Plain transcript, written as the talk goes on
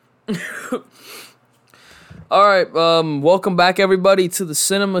All right, welcome back everybody to the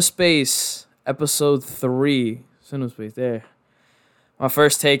Cinema Space, episode 3. Cinema Space, there. My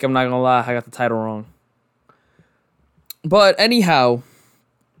first take, I'm not gonna lie, I got the title wrong. But anyhow,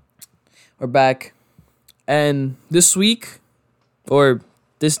 we're back. And this week, or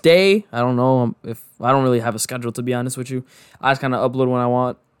this day, I don't know if I don't really have a schedule, to be honest with you. I just kind of upload when I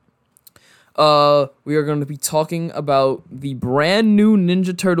want. We are going to be talking about the brand new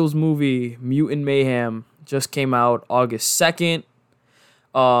Ninja Turtles movie, Mutant Mayhem. Just came out August 2nd.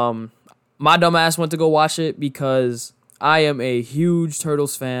 My dumb ass went to go watch it because I am a huge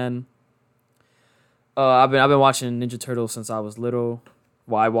Turtles fan. I've been watching Ninja Turtles since I was little.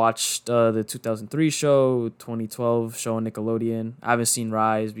 Well, I watched the 2003 show, 2012 show on Nickelodeon. I haven't seen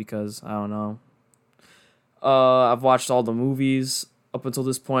Rise because I don't know. I've watched all the movies up until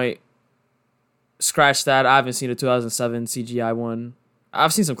this point. Scratch that. I haven't seen the 2007 CGI one.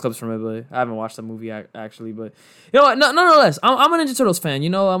 I've seen some clips from it, but I haven't watched the movie actually. But you know what? Nonetheless, I'm a Ninja Turtles fan.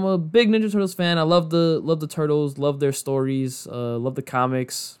 You know, I'm a big Ninja Turtles fan. I love the Turtles, love their stories, love the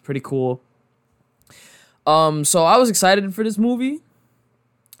comics. Pretty cool. So I was excited for this movie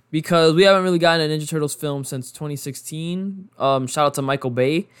because we haven't really gotten a Ninja Turtles film since 2016. Shout out to Michael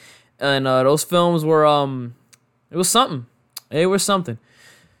Bay, and those films were it was something. They were something.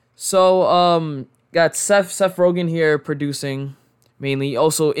 So got Seth Rogen here producing. Mainly,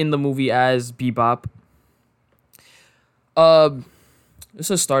 also in the movie as Bebop. Let's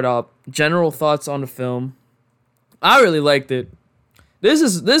just start off. General thoughts on the film. I really liked it. This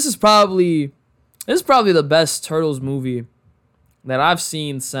is probably the best Turtles movie that I've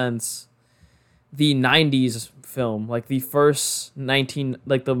seen since the 90s film, like the first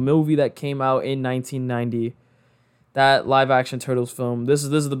the movie that came out in 1990. That live action Turtles film. This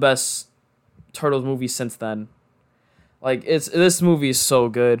is the best Turtles movie since then. Like this movie is so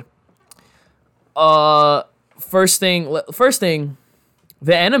good. First thing,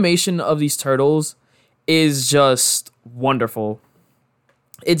 the animation of these turtles is just wonderful.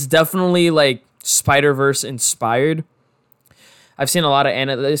 It's definitely like Spider-Verse inspired. I see a lot of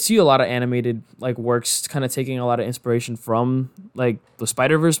animated like works kind of taking a lot of inspiration from like the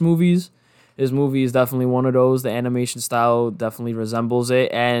Spider-Verse movies. This movie is definitely one of those. The animation style definitely resembles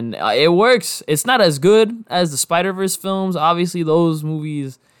it, and it works. It's not as good as the Spider-Verse films. Obviously, those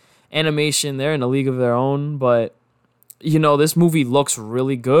movies, animation, they're in a league of their own. But, you know, this movie looks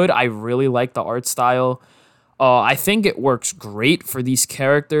really good. I really like the art style. I think it works great for these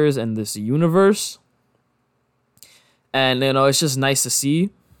characters and this universe. And, you know, it's just nice to see.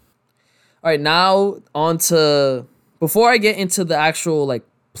 All right, now on to... Before I get into the actual, like,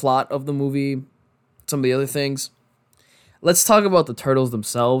 plot of the movie, some of the other things, let's talk about the turtles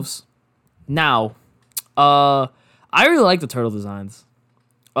themselves. Now, I really like the turtle designs.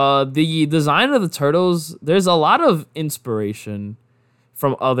 The design of the turtles, there's a lot of inspiration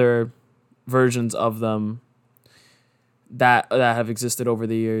from other versions of them that have existed over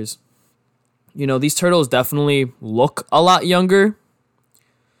the years. You know, these turtles definitely look a lot younger.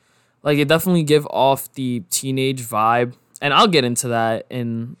 Like, they definitely give off the teenage vibe. And I'll get into that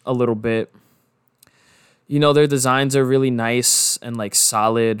in a little bit. You know, their designs are really nice and, like,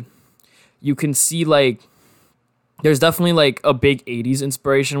 solid. You can see, like, there's definitely, like, a big 80s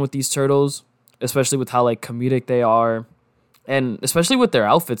inspiration with these turtles. Especially with how, like, comedic they are. And especially with their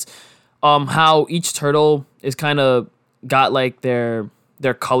outfits. How each turtle is kind of got, like, their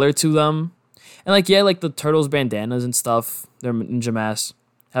color to them. And, like, yeah, like, the turtles' bandanas and stuff. Their ninja masks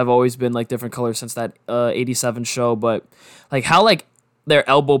have always been like different colors since that 87 show, but like how like their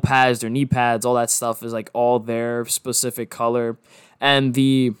elbow pads, their knee pads, all that stuff is like all their specific color, and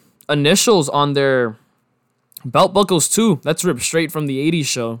the initials on their belt buckles too, that's ripped straight from the 80s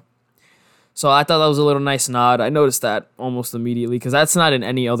show. So I thought that was a little nice nod. I noticed that almost immediately because that's not in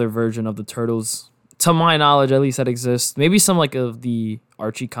any other version of the Turtles, to my knowledge, at least, that exists. Maybe some like of the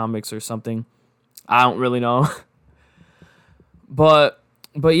Archie comics or something. I don't really know.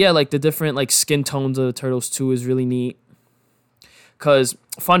 But yeah, like the different like skin tones of the turtles too is really neat. Cause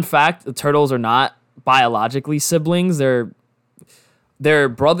fun fact, the turtles are not biologically siblings. They're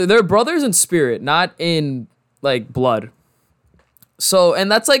brothers in spirit, not in like blood. So, and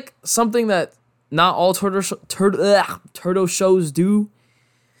that's like something that not all turtle shows do.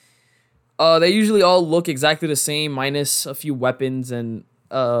 They usually all look exactly the same, minus a few weapons and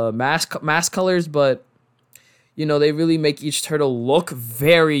mask colors, but you know, they really make each turtle look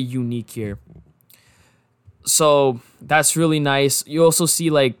very unique here. So that's really nice. You also see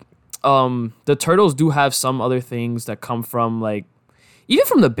like the turtles do have some other things that come from like even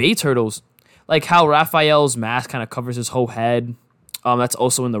from the Bay Turtles, like how Raphael's mask kind of covers his whole head. That's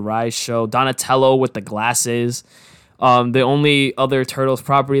also in the Rise show. Donatello with the glasses. The only other Turtles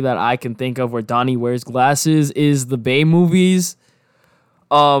property that I can think of where Donnie wears glasses is the Bay movies.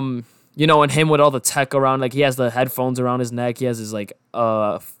 And him with all the tech around, like he has the headphones around his neck. He has his like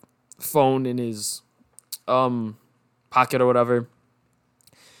phone in his pocket or whatever.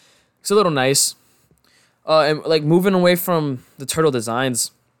 It's a little nice. And like moving away from the turtle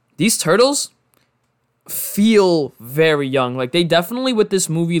designs, these turtles feel very young. Like they definitely with this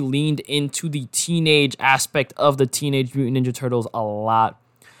movie leaned into the teenage aspect of the Teenage Mutant Ninja Turtles a lot.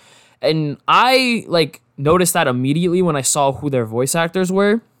 And I like noticed that immediately when I saw who their voice actors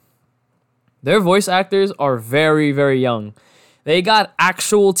were. Their voice actors are very, very young. They got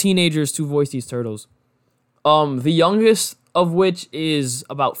actual teenagers to voice these turtles. The youngest of which is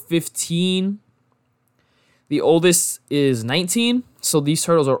about 15. The oldest is 19. So these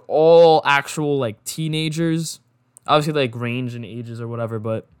turtles are all actual like teenagers. Obviously like range in ages or whatever,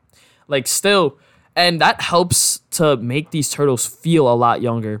 but like still. And that helps to make these turtles feel a lot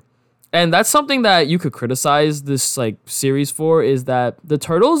younger. And that's something that you could criticize this like series for, is that the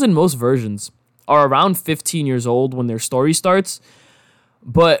turtles in most versions are around 15 years old when their story starts.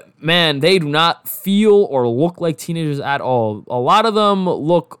 But man, they do not feel or look like teenagers at all. A lot of them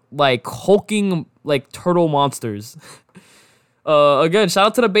look like hulking like turtle monsters. Again, shout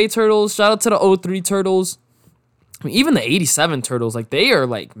out to the Bay Turtles, shout out to the '03 Turtles. I mean, even the '87 Turtles, like they are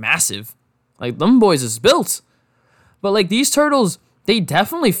like massive. Like them boys is built. But like these turtles, they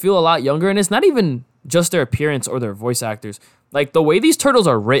definitely feel a lot younger, and it's not even just their appearance or their voice actors. Like the way these turtles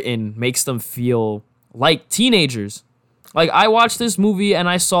are written makes them feel like teenagers. Like I watched this movie and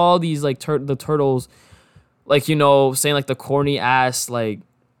I saw these like the turtles, like saying like the corny ass like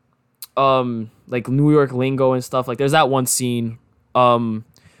New York lingo and stuff. Like there's that one scene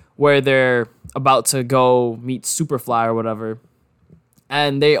where they're about to go meet Superfly or whatever,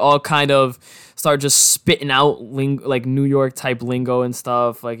 and they all kind of start just spitting out like New York type lingo and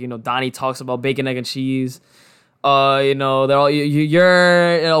stuff. Like Donnie talks about bacon, egg, and cheese. They're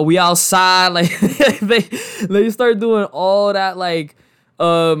all we outside. Like they start doing all that like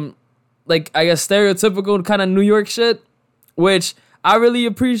I guess stereotypical kind of New York shit, which I really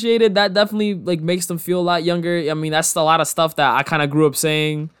appreciated. That definitely like makes them feel a lot younger. I mean, that's a lot of stuff that I kind of grew up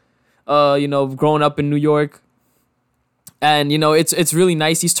saying, growing up in New York. And it's really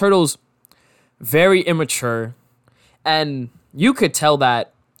nice. These turtles, very immature, and you could tell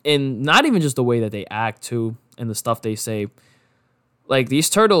that in not even just the way that they act too, and the stuff they say. Like these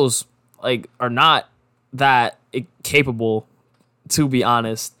turtles, like are not that capable, to be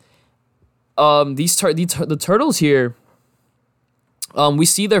honest. The turtles here, we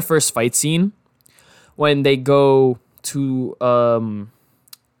see their first fight scene when they go to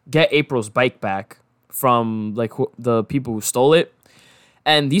get April's bike back from like the people who stole it.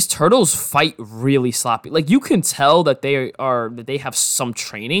 And these turtles fight really sloppy. Like you can tell that they have some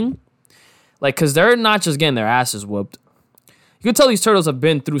training. Like cuz they're not just getting their asses whooped. You can tell these turtles have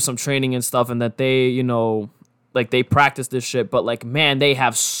been through some training and stuff, and that they, like they practice this shit, but like man, they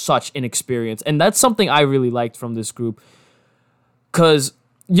have such inexperience. And that's something I really liked from this group. Cuz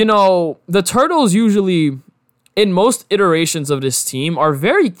the turtles usually in most iterations of this team are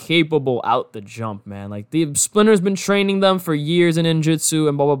very capable out the jump, man. Like the Splinter's been training them for years in ninjutsu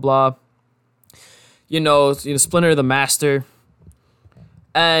and blah blah blah. Splinter the master.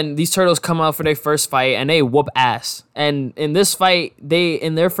 And these turtles come out for their first fight and they whoop ass. And in this fight,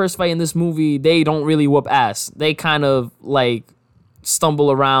 in their first fight in this movie, they don't really whoop ass. They kind of like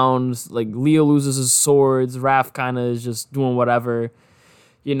stumble around. Like Leo loses his swords, Raph kind of is just doing whatever.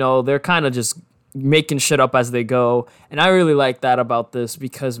 They're kind of just making shit up as they go. And I really like that about this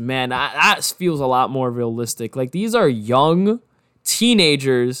because, man, that feels a lot more realistic. Like, these are young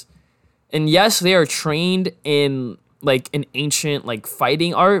teenagers, and yes, they are trained in, like, an ancient, like,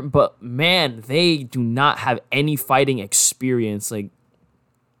 fighting art, but, man, they do not have any fighting experience. Like,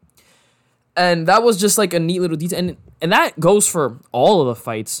 and that was just, like, a neat little detail. And that goes for all of the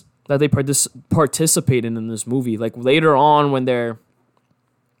fights that they participate in this movie. Like, later on when they're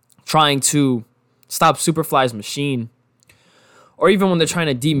trying to stop Superfly's machine, or even when they're trying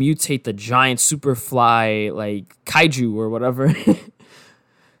to demutate the giant Superfly, like, kaiju or whatever.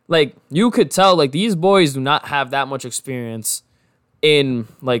 Like, you could tell, like, these boys do not have that much experience in,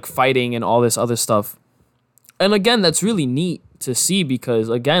 like, fighting and all this other stuff. And again, that's really neat to see because,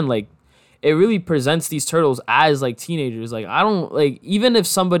 again, like, it really presents these turtles as, like, teenagers. Like, I don't, like, even if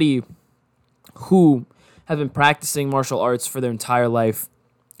somebody who have been practicing martial arts for their entire life,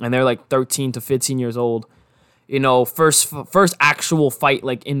 and they're like 13 to 15 years old, first actual fight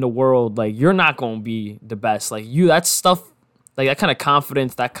like in the world, like you're not gonna be the best. Like that's stuff like that kind of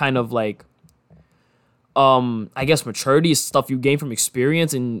confidence, that kind of like I guess maturity is stuff you gain from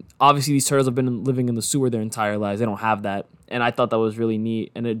experience. And obviously these turtles have been living in the sewer their entire lives. They don't have that. And I thought that was really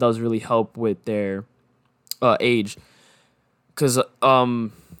neat, and it does really help with their age. Cause I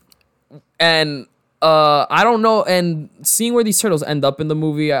don't know, and seeing where these turtles end up in the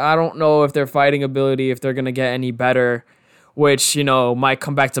movie, I don't know if their fighting ability, if they're gonna get any better, which, you know, might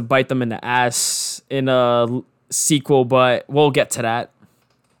come back to bite them in the ass in a sequel, but we'll get to that.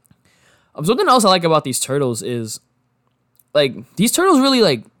 Something else I like about these turtles is, like, these turtles really,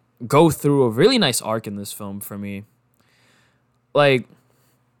 like, go through a really nice arc in this film for me. Like,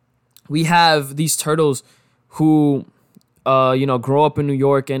 we have these turtles who, you know, grow up in New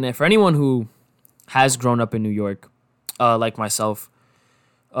York, and for anyone who has grown up in New York, like myself,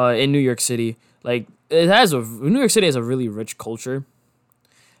 in New York City, like, New York City has a really rich culture,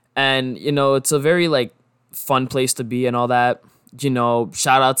 and, you know, it's a very, like, fun place to be and all that. You know,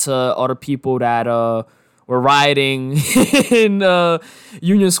 shout out to all the people that were rioting in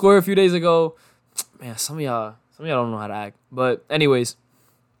Union Square a few days ago. Man, some of y'all don't know how to act. But anyways,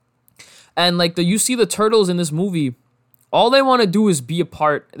 and like you see the turtles in this movie, all they want to do is be a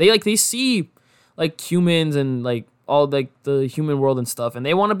part. They see like humans and like all like the human world and stuff, and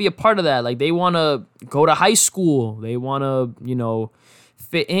they want to be a part of that. Like they want to go to high school. They want to, you know,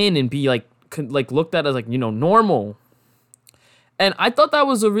 fit in and be like looked at as like, you know, normal. And I thought that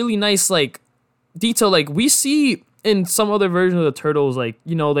was a really nice, like, detail. Like, we see in some other version of the Turtles, like,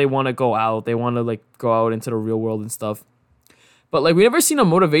 you know, they want to go out. They want to, like, go out into the real world and stuff. But, like, we never seen a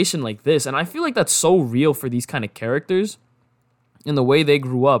motivation like this. And I feel like that's so real for these kind of characters in the way they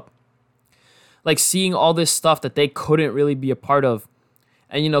grew up. Like, seeing all this stuff that they couldn't really be a part of.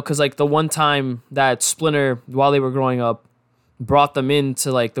 And, you know, because, like, the one time that Splinter, while they were growing up, brought them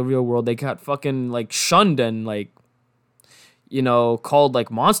into, like, the real world, they got fucking, like, shunned and, like, you know, called like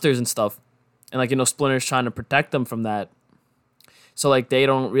monsters and stuff. And like, you know, Splinter's trying to protect them from that. So like they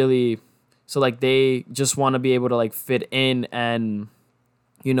just want to be able to like fit in and,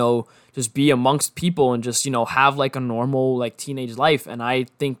 you know, just be amongst people and just, you know, have like a normal like teenage life. And I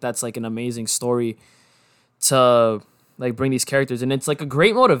think that's like an amazing story to like bring these characters. And it's like a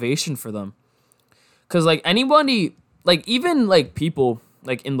great motivation for them. Cause like anybody, like even like people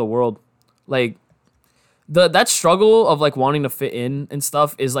like in the world, like, that struggle of like wanting to fit in and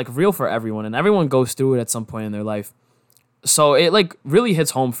stuff is like real for everyone, and everyone goes through it at some point in their life. So it like really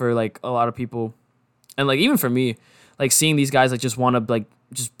hits home for like a lot of people, and like even for me, like seeing these guys like just want to like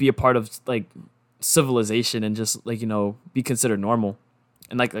just be a part of like civilization and just like, you know, be considered normal,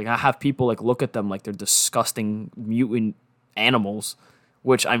 and like I have people like look at them like they're disgusting mutant animals,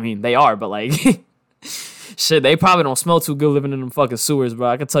 which I mean they are, but like shit, they probably don't smell too good living in them fucking sewers, bro.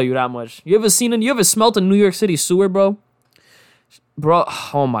 I can tell you that much. You ever smelt a New York City sewer, bro? Bro,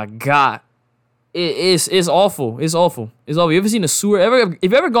 oh my God. It's awful. It's awful. It's awful. You ever seen a sewer? If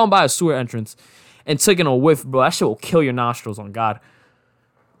you've ever gone by a sewer entrance and taken a whiff, bro, that shit will kill your nostrils, on God.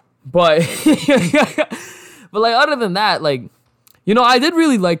 But, but like, other than that, like, you know, I did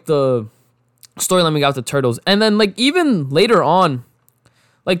really like the storyline we got with the Turtles. And then, like, even later on,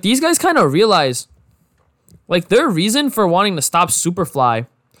 like, these guys kind of realize, like, their reason for wanting to stop Superfly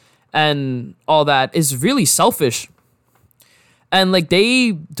and all that is really selfish. And, like,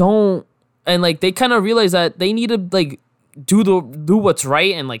 they don't... And, like, they kind of realize that they need to, like, do what's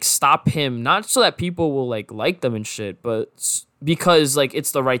right and, like, stop him. Not so that people will, like them and shit, but because, like,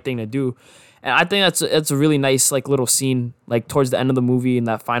 it's the right thing to do. And I think that's a really nice, like, little scene, like, towards the end of the movie in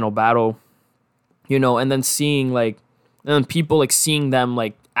that final battle. You know, and then seeing, like... And then people, like, seeing them,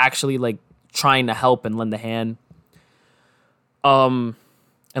 like, actually, like, trying to help and lend a hand, and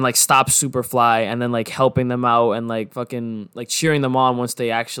like stop Superfly, and then like helping them out and like fucking like cheering them on once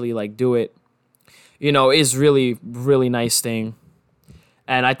they actually like do it, you know, is really, really nice thing.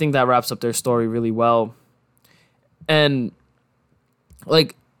 And I think that wraps up their story really well. And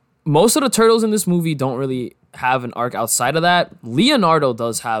like most of the turtles in this movie don't really have an arc outside of that. Leonardo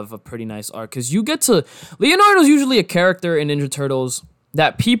does have a pretty nice arc, because Leonardo's usually a character in Ninja Turtles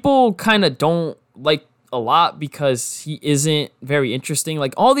that people kind of don't like a lot because he isn't very interesting.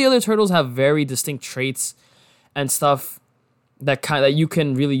 Like all the other turtles have very distinct traits and stuff that you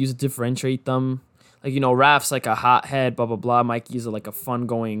can really use to differentiate them. Like, you know, Raph's like a hothead, blah blah blah. Mikey's like a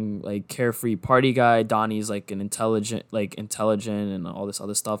fun-going, like carefree party guy. Donnie's like an intelligent and all this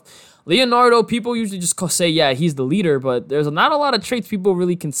other stuff. Leonardo, people usually just say, yeah, he's the leader, but there's not a lot of traits people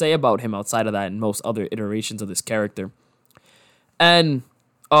really can say about him outside of that in most other iterations of this character. And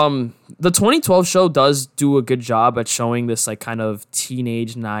the 2012 show does do a good job at showing this like kind of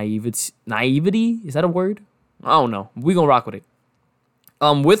teenage naivety. Is that a word? I don't know. We gonna rock with it.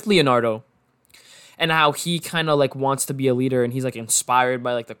 with Leonardo, and how he kind of like wants to be a leader, and he's like inspired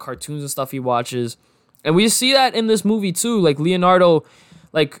by like the cartoons and stuff he watches. And we see that in this movie too. Like Leonardo,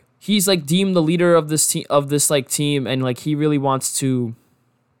 like he's like deemed the leader of this team, and like he really wants to,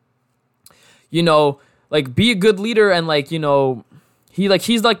 like be a good leader, and like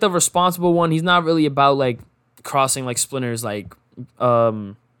he's like the responsible one. He's not really about like crossing like Splinter's like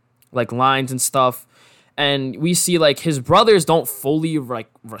lines and stuff. And we see like his brothers don't fully like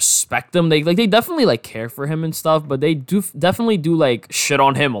respect him. They definitely like care for him and stuff, but they definitely do like shit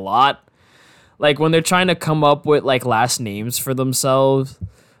on him a lot. Like when they're trying to come up with like last names for themselves,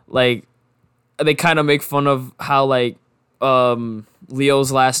 like they kind of make fun of how like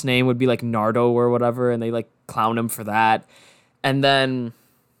Leo's last name would be like Nardo or whatever, and they like clown him for that. And then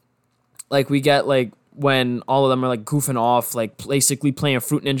like we get like when all of them are like goofing off, like basically playing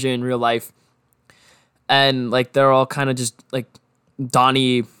Fruit Ninja in real life. And like they're all kind of just like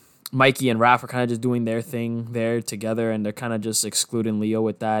Donnie, Mikey, and Raph are kind of just doing their thing there together, and they're kind of just excluding Leo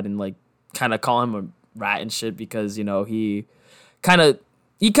with that, and like kind of calling him a rat and shit because he kind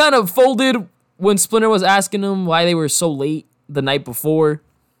of folded when Splinter was asking him why they were so late the night before.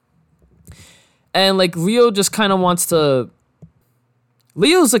 And like Leo just kind of wants to.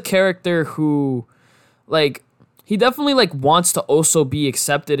 Leo's a character who, like, he definitely like wants to also be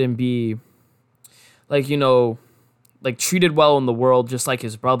accepted and be. Like, like treated well in the world just like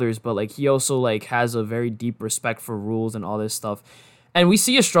his brothers, but like he also like has a very deep respect for rules and all this stuff. And we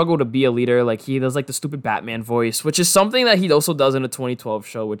see a struggle to be a leader. Like he does like the stupid Batman voice, which is something that he also does in a 2012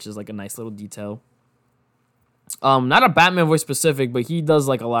 show, which is like a nice little detail. Not a Batman voice specific, but he does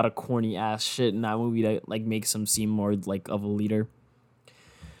like a lot of corny ass shit in that movie that like makes him seem more like of a leader.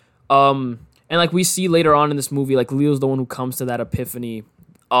 And like we see later on in this movie, like Leo's the one who comes to that epiphany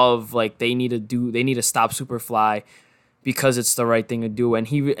of like they need to stop Superfly because it's the right thing to do, and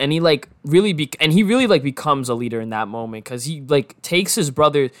he really becomes a leader in that moment because he like takes his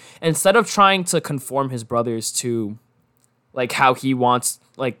brother, instead of trying to conform his brothers to like how he wants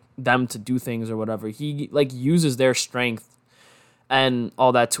like them to do things or whatever. He like uses their strength and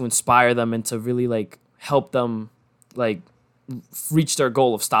all that to inspire them and to really like help them like reach their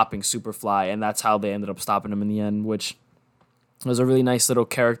goal of stopping Superfly, and that's how they ended up stopping him in the end, which was a really nice little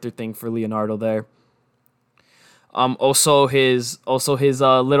character thing for Leonardo there. Also his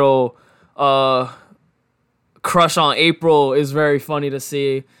little crush on April is very funny to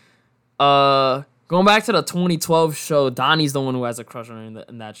see. Going back to the 2012 show, Donnie's the one who has a crush on her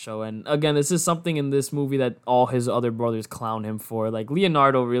in that show. And again, this is something in this movie that all his other brothers clown him for. Like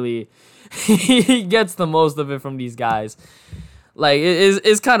Leonardo really, he gets the most of it from these guys. Like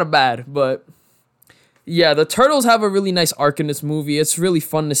it's kind of bad, but. Yeah, the Turtles have a really nice arc in this movie. It's really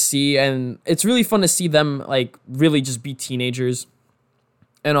fun to see, and it's really fun to see them, like, really just be teenagers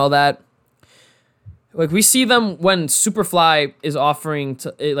and all that. Like, we see them when Superfly is offering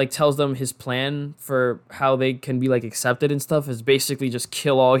to, it, like, tells them his plan for how they can be, like, accepted and stuff is basically just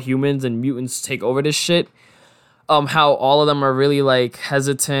kill all humans and mutants take over this shit. How all of them are really, like,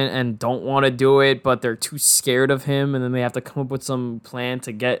 hesitant and don't want to do it, but they're too scared of him, and then they have to come up with some plan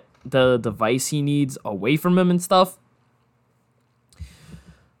to get the device he needs away from him and stuff.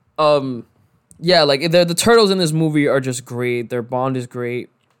 Yeah, like the Turtles in this movie are just great. Their bond is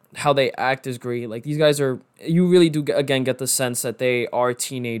great. How they act is great. Like these guys are, you really do again get the sense that they are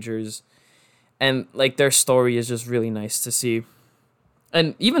teenagers, and like their story is just really nice to see.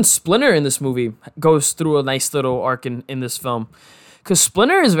 And even Splinter in this movie goes through a nice little arc in this film, because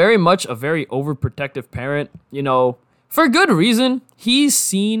Splinter is very much a very overprotective parent, for good reason. He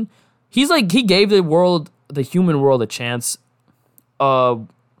gave the human world a chance, and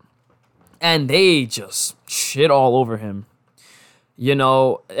they just shit all over him,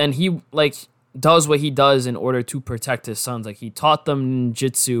 and he like does what he does in order to protect his sons. Like he taught them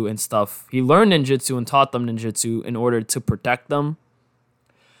ninjutsu and stuff. He learned ninjutsu and taught them ninjutsu in order to protect them.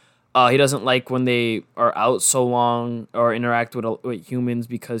 He doesn't like when they are out so long or interact with humans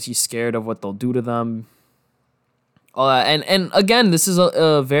because he's scared of what they'll do to them. And again, this is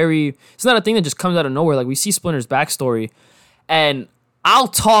it's not a thing that just comes out of nowhere. Like we see Splinter's backstory, and I'll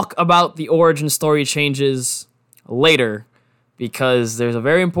talk about the origin story changes later because there's a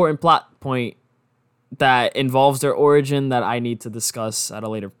very important plot point that involves their origin that I need to discuss at a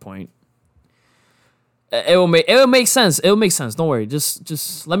later point. It will make sense. It will make sense. Don't worry.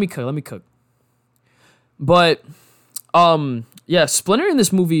 Just let me cook. But yeah, Splinter in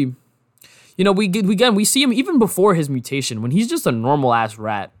this movie, we see him even before his mutation when he's just a normal ass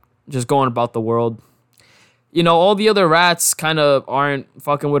rat just going about the world. All the other rats kind of aren't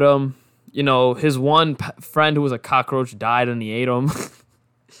fucking with him. His one friend who was a cockroach died and he ate him.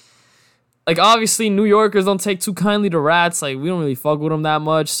 like, obviously New Yorkers don't take too kindly to rats. Like, we don't really fuck with them that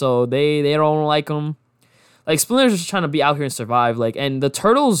much, so they don't like them. Like, Splinter's just trying to be out here and survive. Like, and the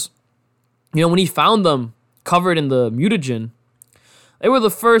turtles, you know, when he found them covered in the mutagen, they were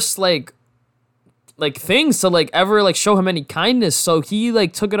the first like things to like ever like show him any kindness. So he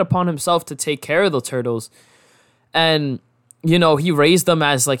like took it upon himself to take care of the turtles, and you know, he raised them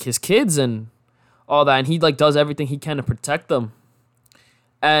as like his kids and all that, and he like does everything he can to protect them.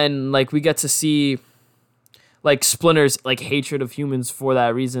 And like we get to see like Splinter's like hatred of humans for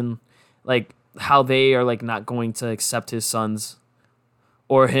that reason, like how they are like not going to accept his sons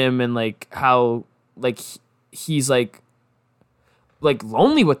or him, and like how like he's like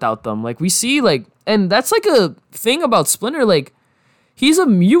lonely without them. Like we see like, and that's like a thing about Splinter, like he's a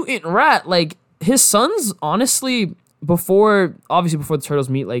mutant rat. Like his sons, honestly, before the turtles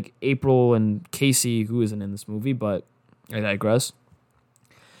meet like April and Casey, who isn't in this movie, but I digress.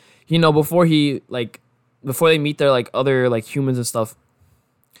 You know, before they meet their like other like humans and stuff,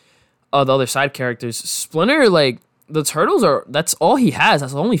 the other side characters, Splinter, like the turtles that's all he has.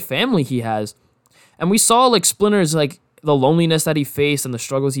 That's the only family he has. And we saw like Splinter's like the loneliness that he faced and the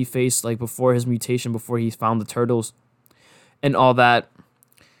struggles he faced like before his mutation, before he found the turtles and all that.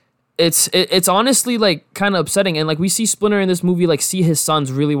 It's honestly like kind of upsetting. And like we see Splinter in this movie like see his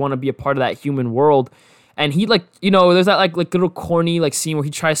sons really want to be a part of that human world. And he like, you know, there's that like little corny like scene where he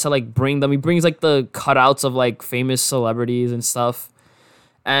tries to like bring them. He brings like the cutouts of like famous celebrities and stuff.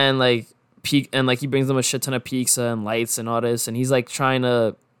 And like he brings them a shit ton of pizza and lights and all this. And he's like trying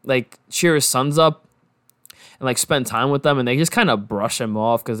to like cheer his sons up and like spend time with them. And they just kind of brush him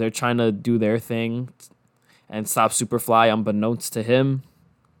off because they're trying to do their thing and stop Superfly unbeknownst to him.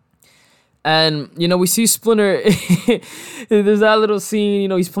 And, you know, we see Splinter, there's that little scene, you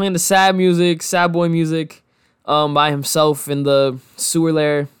know, he's playing the sad boy music, by himself in the sewer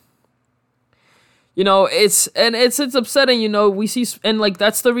lair. You know, it's upsetting, you know, we see, and like,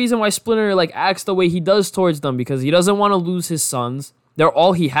 that's the reason why Splinter, like, acts the way he does towards them, because he doesn't want to lose his sons. They're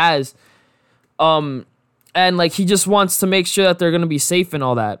all he has. And, like, he just wants to make sure that they're going to be safe and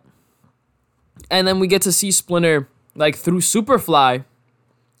all that. And then we get to see Splinter, like, through Superfly,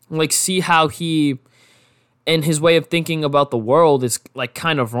 like, see how he, and his way of thinking about the world is, like,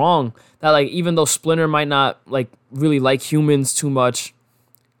 kind of wrong. That, like, even though Splinter might not, like, really like humans too much,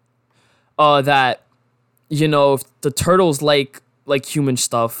 that, you know, if the turtles like human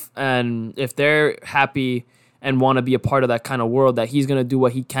stuff, and if they're happy and want to be a part of that kind of world, that he's going to do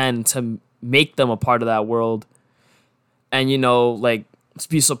what he can to make them a part of that world. And, you know, like,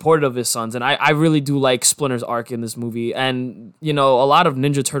 be supportive of his sons. And I really do like Splinter's arc in this movie. And, you know, a lot of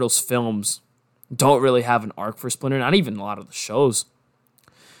Ninja Turtles films don't really have an arc for Splinter, not even a lot of the shows.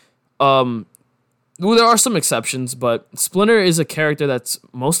 Well, there are some exceptions, but Splinter is a character that's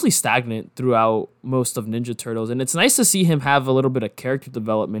mostly stagnant throughout most of Ninja Turtles, and it's nice to see him have a little bit of character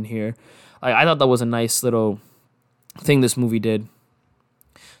development here. I thought that was a nice little thing this movie did.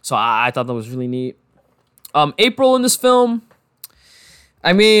 So I thought that was really neat. April in this film,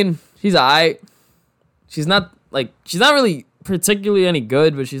 I mean, she's alright. She's not really particularly any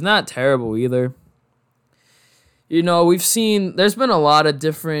good, but she's not terrible either. You know, there's been a lot of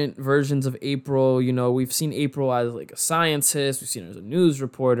different versions of April. You know, we've seen April as like a scientist. We've seen her as a news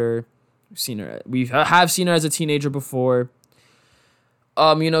reporter. We have seen her as a teenager before.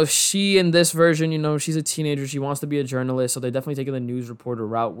 You know, she in this version, you know, she's a teenager. She wants to be a journalist, so they're definitely taking the news reporter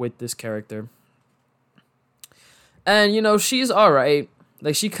route with this character. And, you know, she's alright.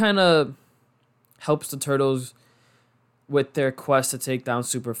 Like, she kind of helps the Turtles with their quest to take down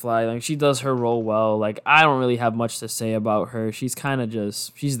Superfly. Like, she does her role well. Like, I don't really have much to say about her. She's kind of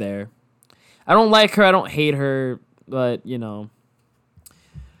just, she's there. I don't like her. I don't hate her. But, you know.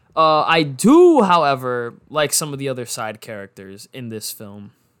 I do, however, like some of the other side characters in this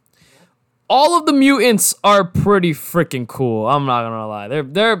film. All of the mutants are pretty freaking cool. I'm not gonna lie.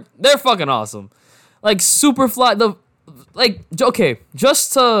 They're fucking awesome. Like, Superfly, okay,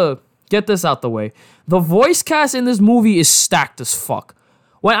 just to get this out the way, the voice cast in this movie is stacked as fuck.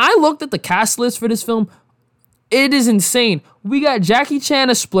 When I looked at the cast list for this film, it is insane. We got Jackie Chan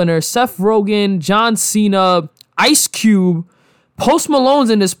as Splinter, Seth Rogen, John Cena, Ice Cube, Post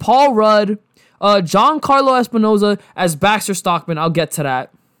Malone's in this, Paul Rudd, Giancarlo Espinosa as Baxter Stockman. I'll get to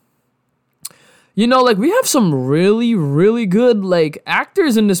that. You know, like, we have some really, really good, like,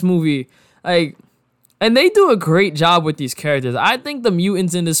 actors in this movie. Like, and they do a great job with these characters. I think the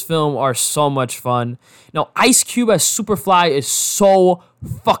mutants in this film are so much fun. You know, Ice Cube as Superfly is so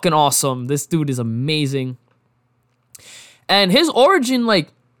fucking awesome. This dude is amazing. And his origin,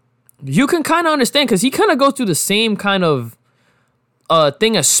 like, you can kind of understand, because he kind of goes through the same kind of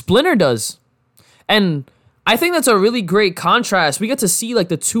thing as Splinter does. And I think that's a really great contrast. We get to see like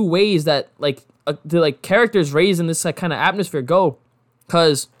the two ways that like the like characters raised in this like, kind of atmosphere go.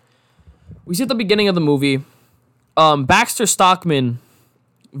 Because we see at the beginning of the movie, Baxter Stockman,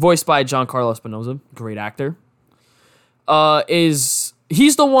 voiced by Giancarlo Espinosa, great actor, he's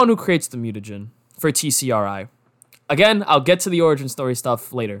the one who creates the mutagen for TCRI. Again, I'll get to the origin story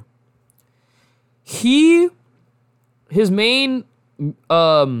stuff later. His main,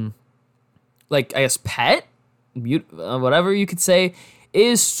 like, I guess, pet, whatever you could say,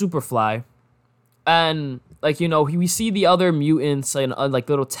 is Superfly. And, like, you know, we see the other mutants in, like,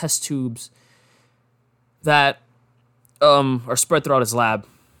 little test tubes that are spread throughout his lab.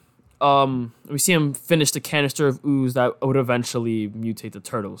 We see him finish the canister of ooze that would eventually mutate the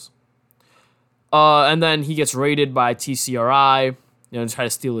turtles. And then he gets raided by TCRI, you know, to try to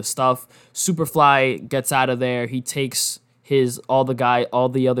steal his stuff. Superfly gets out of there. He takes all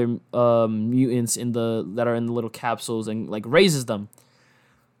the other mutants that are in the little capsules and like raises them.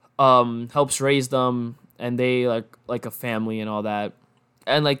 Helps raise them, and they like a family and all that.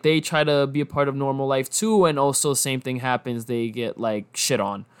 And like they try to be a part of normal life too, and also same thing happens. They get like shit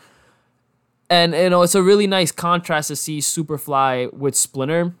on. And you know, it's a really nice contrast to see Superfly with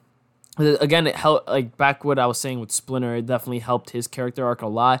Splinter. Again, it helped, like back what I was saying with Splinter, it definitely helped his character arc a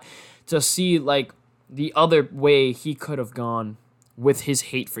lot to see like the other way he could have gone with his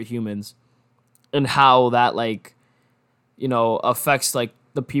hate for humans and how that like, you know, affects like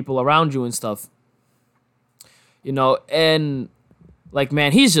the people around you and stuff. You know, and like,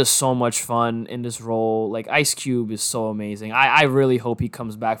 man, he's just so much fun in this role. Like, Ice Cube is so amazing. I really hope he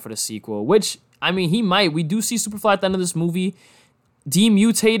comes back for the sequel, which, I mean, he might. We do see Superfly at the end of this movie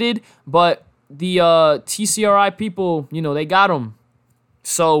demutated, but the TCRI people, you know, they got him.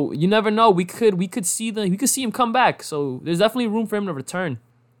 So you never know. We could see him come back. So there's definitely room for him to return.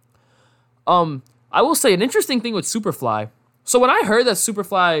 I will say an interesting thing with Superfly. So when I heard that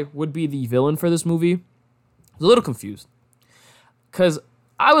Superfly would be the villain for this movie, I was a little confused. Because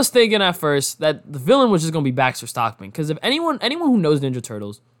I was thinking at first that the villain was just going to be Baxter Stockman. Because if anyone who knows Ninja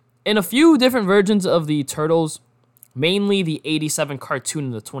Turtles, in a few different versions of the Turtles, mainly the 87 cartoon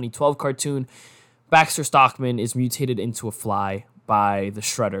and the 2012 cartoon, Baxter Stockman is mutated into a fly by the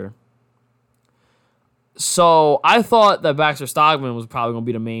Shredder. So I thought that Baxter Stockman was probably going to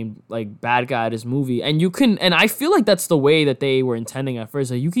be the main like bad guy of this movie. And I feel like that's the way that they were intending at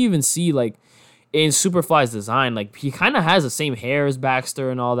first. Like, you can even see like in Superfly's design, like he kind of has the same hair as Baxter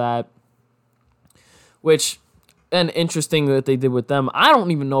and all that, which, and interesting that they did with them. I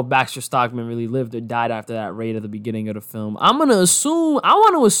don't even know if Baxter Stockman really lived or died after that raid at the beginning of the film. I want to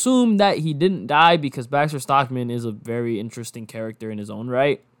assume that he didn't die because Baxter Stockman is a very interesting character in his own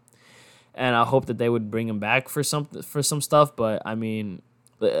right, and I hope that they would bring him back for some stuff. But I mean,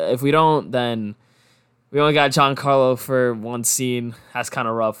 if we don't, then we only got Giancarlo for one scene. That's kind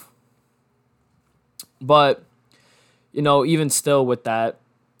of rough. But, you know, even still with that,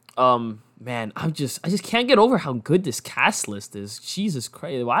 man, I just can't get over how good this cast list is. Jesus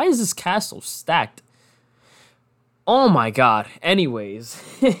Christ. Why is this cast so stacked? Oh my God. Anyways,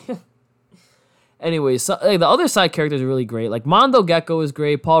 so, like, the other side characters are really great. Like, Mondo Gecko is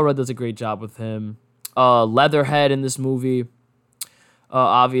great. Paul Rudd does a great job with him. Leatherhead in this movie,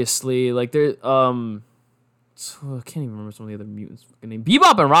 obviously. Like, I can't even remember some of the other mutants' name.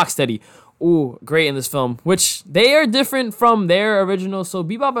 Bebop and Rocksteady. Ooh, great in this film, which they are different from their original. So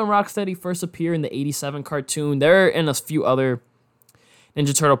Bebop and Rocksteady first appear in the 87 cartoon. They're in a few other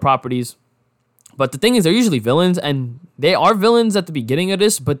Ninja Turtle properties. But the thing is, they're usually villains, and they are villains at the beginning of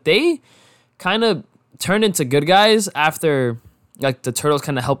this, but they kind of turn into good guys after like the Turtles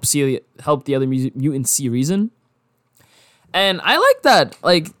kind of help the other mutants see reason. And I like that.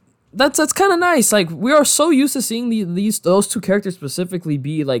 Like, that's kind of nice. Like, we are so used to seeing those two characters specifically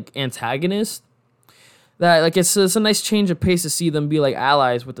be like antagonists that like it's a nice change of pace to see them be like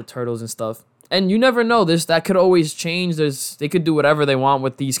allies with the Turtles and stuff. And you never know, that could always change. They could do whatever they want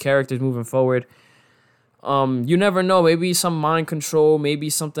with these characters moving forward. You never know. Maybe some mind control, maybe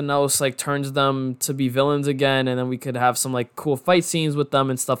something else like turns them to be villains again, and then we could have some like cool fight scenes with them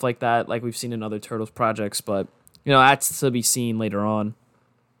and stuff like that, like we've seen in other Turtles projects. But you know, that's to be seen later on.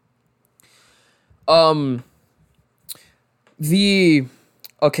 Next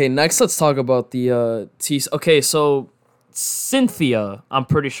let's talk about the Okay, so Cynthia, I'm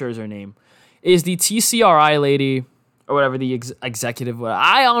pretty sure is her name, is the TCRI lady or whatever, the executive.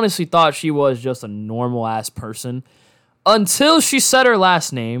 I honestly thought she was just a normal ass person until she said her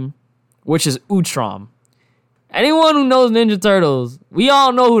last name, which is Utrom. Anyone who knows Ninja Turtles, we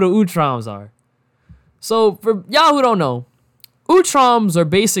all know who the Utroms are. So for y'all who don't know, Utroms are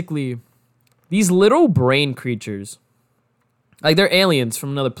basically these little brain creatures. Like, they're aliens from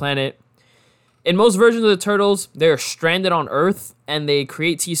another planet. In most versions of the Turtles, they're stranded on Earth, and they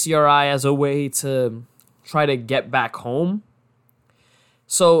create TCRI as a way to try to get back home.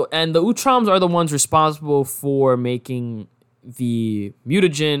 So, and the Utroms are the ones responsible for making the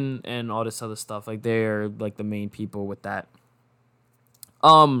mutagen and all this other stuff. Like, they're like the main people with that.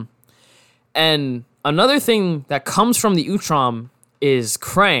 And another thing that comes from the Utrom is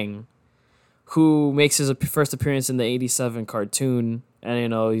Krang, who makes his first appearance in the 87 cartoon. And, you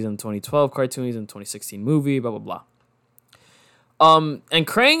know, he's in the 2012 cartoon, he's in the 2016 movie, blah, blah, blah. And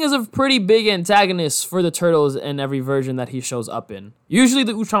Krang is a pretty big antagonist for the Turtles in every version that he shows up in. Usually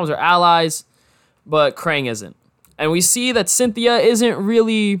the Utroms are allies, but Krang isn't. And we see that Cynthia isn't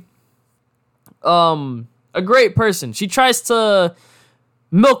really a great person. She tries to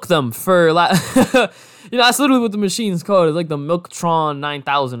milk them for... you know, that's literally what the machine's called. It's like the Milktron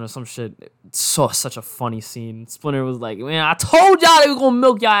 9000 or some shit. It's such a funny scene. Splinter was like, man, I told y'all they were gonna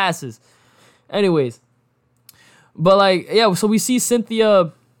milk your asses. Anyways. But, like, yeah, so we see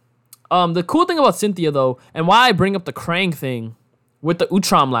Cynthia. The cool thing about Cynthia, though, and why I bring up the Krang thing with the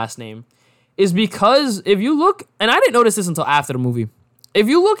Utrom last name, is because if you look, and I didn't notice this until after the movie, if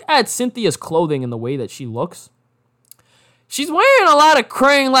you look at Cynthia's clothing and the way that she looks, she's wearing a lot of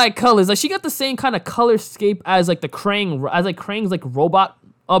Krang-like colors. Like, she got the same kind of color scape as, like, Krang's, like, robot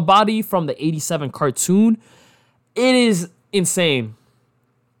body from the 87 cartoon. It is insane.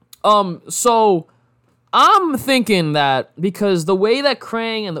 So I'm thinking that because the way that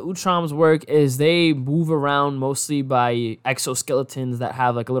Krang and the Utroms work is they move around mostly by exoskeletons that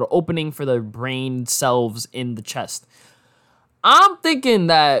have like a little opening for their brain cells in the chest. I'm thinking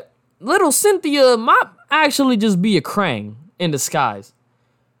that little Cynthia might actually just be a Krang in disguise.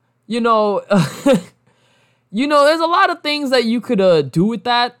 You know, there's a lot of things that you could do with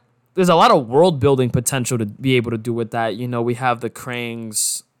that. There's a lot of world building potential to be able to do with that. You know, we have the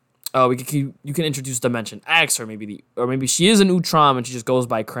Krangs. You can introduce Dimension X, or maybe she is an Utrom and she just goes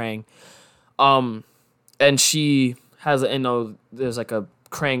by Krang. And she has there's like a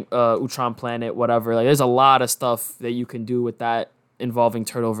Krang Utrom planet, whatever. Like, there's a lot of stuff that you can do with that involving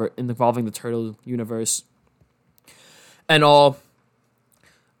the Turtle universe and all.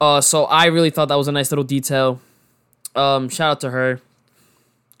 So I really thought that was a nice little detail. Shout out to her.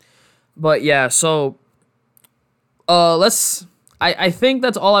 But yeah, so I think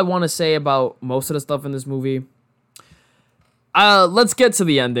that's all I want to say about most of the stuff in this movie. Let's get to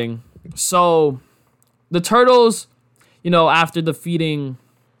the ending. So the Turtles, after defeating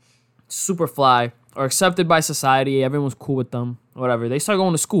Superfly, are accepted by society. Everyone's cool with them, whatever. They start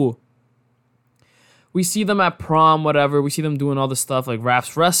going to school. We see them at prom, whatever. We see them doing all this stuff like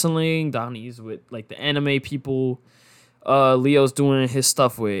Raps wrestling. Donnie's with like the anime people. Leo's doing his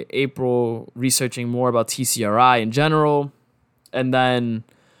stuff with April, researching more about TCRI in general. And then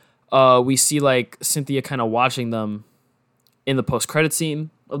we see like Cynthia kind of watching them in the post-credit scene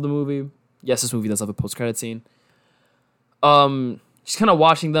of the movie. Yes, this movie does have a post-credit scene. She's kind of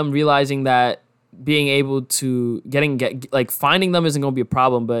watching them, realizing that being able to finding them isn't going to be a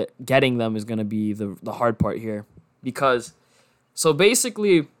problem, but getting them is going to be the hard part here. Because, so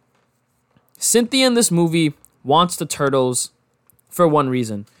basically, Cynthia in this movie wants the Turtles for one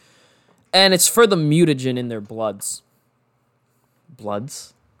reason. And it's for the mutagen in their bloods.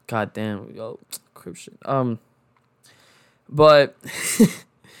 Bloods? God damn. Yo, crib shit. But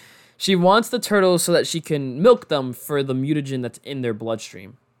she wants the Turtles so that she can milk them for the mutagen that's in their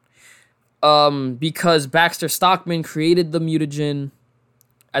bloodstream. Because Baxter Stockman created the mutagen.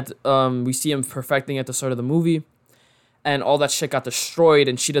 We see him perfecting at the start of the movie. And all that shit got destroyed,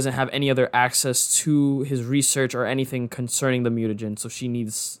 and she doesn't have any other access to his research or anything concerning the mutagen. So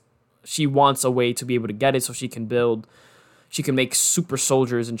she wants a way to be able to get it so she can make super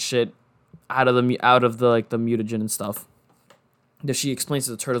soldiers and shit out of the mutagen and stuff that she explains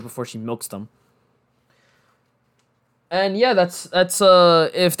to the Turtles before she milks them. And yeah, that's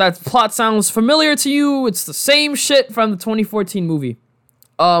if that plot sounds familiar to you, it's the same shit from the 2014 movie.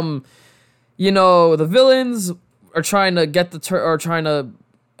 The villains are trying to get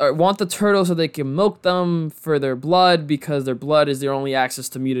want the Turtles so they can milk them for their blood, because their blood is their only access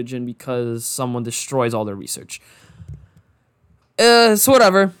to mutagen because someone destroys all their research. So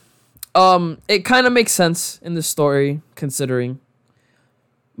whatever. It kind of makes sense in the story, considering.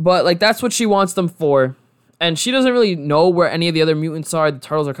 But, like, that's what she wants them for. And she doesn't really know where any of the other mutants are. The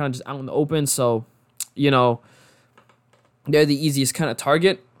Turtles are kind of just out in the open, so, they're the easiest kind of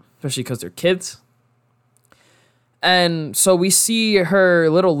target, especially because they're kids. And so we see her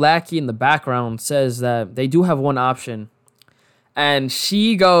little lackey in the background says that they do have one option. And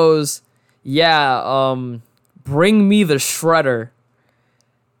she goes, yeah, bring me the shredder.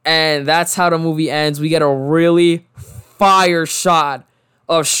 And that's how the movie ends. We get a really fire shot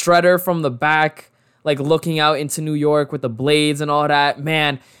of Shredder from the back, like looking out into New York with the blades and all that.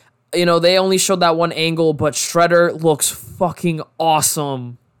 Man, you know, they only showed that one angle, but Shredder looks fucking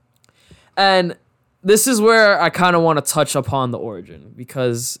awesome. And this is where I kind of want to touch upon the origin,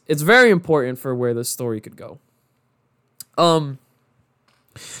 because it's very important for where this story could go.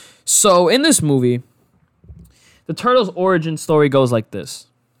 So in this movie, the Turtles' origin story goes like this.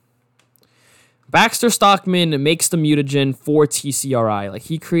 Baxter Stockman makes the mutagen for TCRI. Like,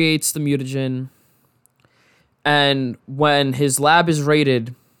 he creates the mutagen, and when his lab is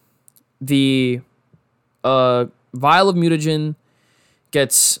raided, the vial of mutagen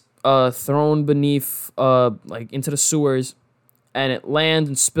gets thrown beneath, into the sewers, and it lands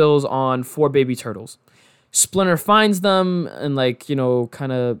and spills on 4 baby turtles. Splinter finds them and,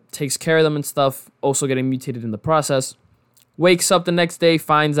 kind of takes care of them and stuff, also getting mutated in the process. Wakes up the next day,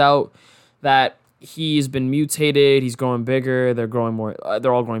 finds out that he's been mutated, he's growing bigger, they're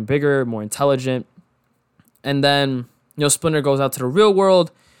all growing bigger, more intelligent. And then, Splinter goes out to the real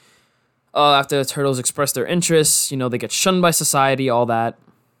world after the turtles express their interests. They get shunned by society, all that.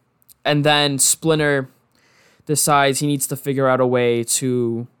 And then Splinter decides he needs to figure out a way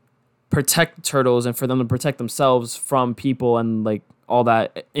to protect the turtles and for them to protect themselves from people and, all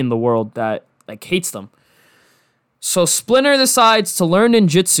that in the world that, hates them. So Splinter decides to learn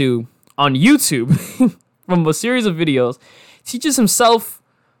ninjutsu on YouTube from a series of videos, teaches himself,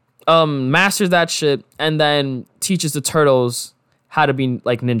 masters that shit, and then teaches the turtles how to be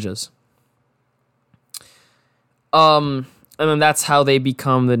like ninjas. And then that's how they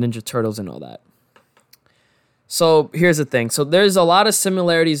become the Ninja Turtles and all that. So here's the thing. So there's a lot of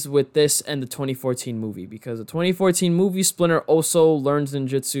similarities with this and the 2014 movie, because the 2014 movie, Splinter also learns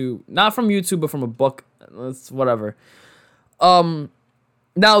ninjutsu, not from YouTube, but from a book. It's whatever.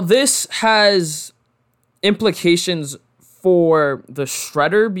 Now, this has implications for the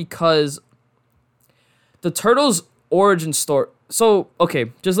Shredder, because the Turtles' origin story... So,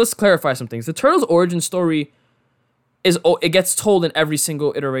 okay, just let's clarify some things. The Turtles' origin story it gets told in every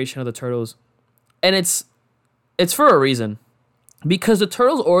single iteration of the Turtles. And it's for a reason. Because the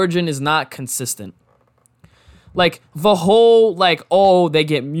Turtles' origin is not consistent. The whole, they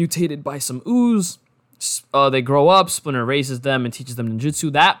get mutated by some ooze... they grow up, Splinter raises them and teaches them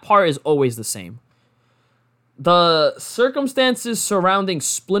ninjutsu. That part is always the same. The circumstances surrounding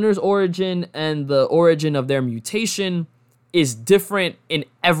Splinter's origin and the origin of their mutation is different in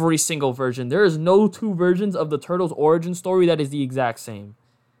every single version. There is no 2 versions of the Turtles' origin story that is the exact same.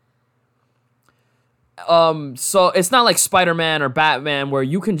 So it's not like Spider-Man or Batman where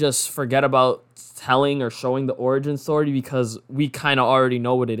you can just forget about telling or showing the origin story because we kind of already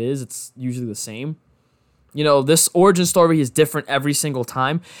know what it is. It's usually the same. This origin story is different every single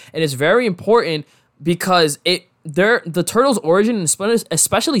time, and it's very important because the Turtles' origin and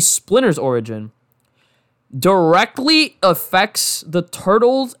especially Splinter's origin directly affects the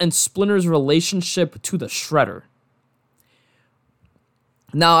Turtles and Splinter's relationship to the Shredder.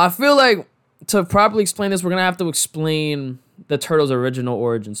 Now, I feel like to properly explain this, we're gonna have to explain the Turtles' original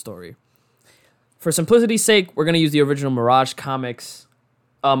origin story. For simplicity's sake, we're gonna use the original Mirage comics.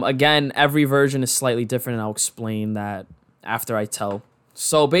 Again, every version is slightly different, and I'll explain that after I tell.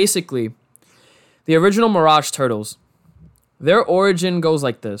 So basically, the original Mirage Turtles, their origin goes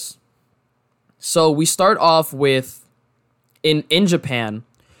like this. So we start off with, in Japan,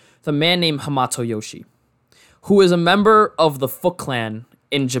 the man named Hamato Yoshi, who is a member of the Foot Clan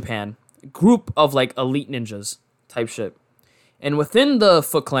in Japan, a group of elite ninjas type shit. And within the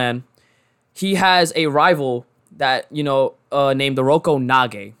Foot Clan, he has a rival that, named the Roko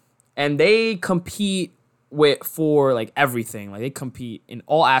Nage. And they compete for everything. They compete in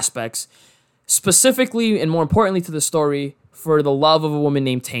all aspects. Specifically, and more importantly to the story, for the love of a woman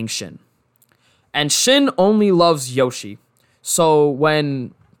named Tang Shin. And Shin only loves Yoshi. So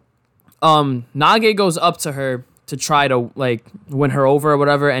when Nage goes up to her to try to win her over or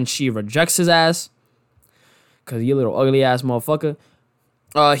whatever, and she rejects his ass, because you little ugly ass motherfucker,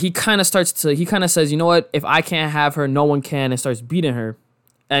 he kind of says, you know what, if I can't have her, no one can, and starts beating her.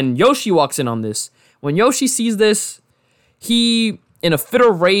 And Yoshi walks in on this. When Yoshi sees this, he, in a fit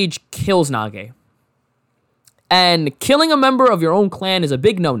of rage, kills Nage. And killing a member of your own clan is a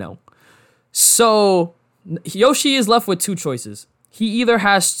big no-no. So Yoshi is left with 2 choices. He either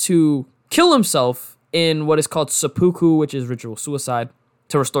has to kill himself in what is called seppuku, which is ritual suicide,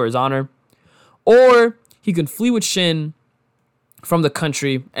 to restore his honor, or he can flee with Shin from the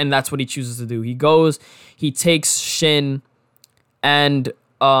country, and that's what he chooses to do. He goes, he takes Shin and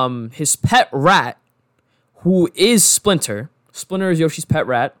his pet rat, who is Splinter. Splinter is Yoshi's pet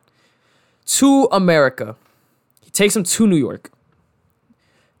rat, to America. He takes him to New York.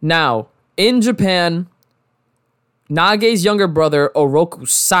 Now, in Japan, Nage's younger brother, Oroku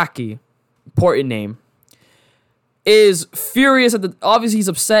Saki, important name, is furious obviously he's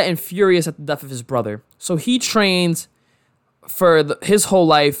upset and furious at the death of his brother. So he trains for his whole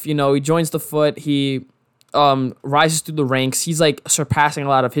life. He joins the Foot. He rises through the ranks. He's like surpassing a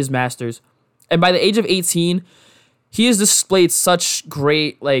lot of his masters. And by the age of 18, he has displayed such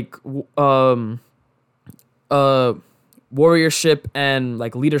great warriorship and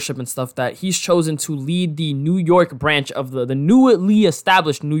like leadership and stuff that he's chosen to lead the New York branch of the newly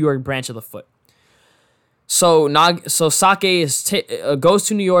established New York branch of the Foot. So Sake goes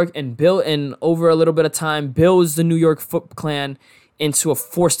to New York and over a little bit of time builds the New York Foot Clan into a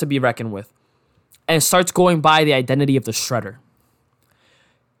force to be reckoned with, and starts going by the identity of the Shredder.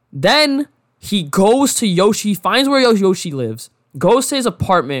 Then he goes to Yoshi, finds where Yoshi lives, goes to his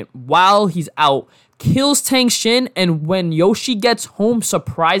apartment while he's out, kills Tang Shin, and when Yoshi gets home,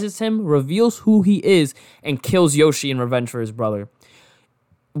 surprises him, reveals who he is, and kills Yoshi in revenge for his brother,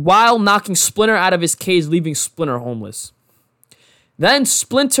 while knocking Splinter out of his cage, leaving Splinter homeless. Then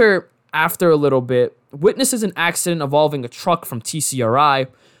Splinter, after a little bit, witnesses an accident involving a truck from TCRI,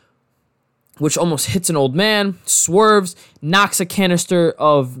 which almost hits an old man, swerves, knocks a canister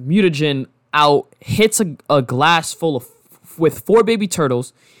of mutagen out, hits a glass with 4 baby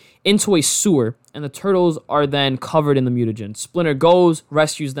turtles into a sewer, and the turtles are then covered in the mutagen. Splinter goes,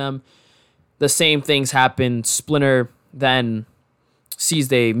 rescues them. The same things happen. Splinter then sees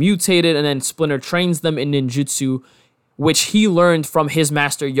they mutated, and then Splinter trains them in ninjutsu, which he learned from his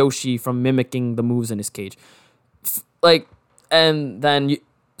master Yoshi from mimicking the moves in his cage. And then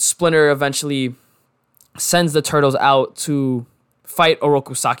Splinter eventually sends the turtles out to fight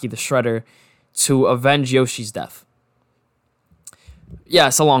Oroku Saki the Shredder to avenge Yoshi's death. Yeah,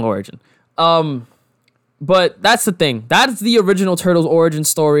 it's a long origin. But that's the thing. That's the original Turtles origin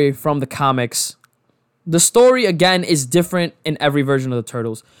story from the comics. The story, again, is different in every version of the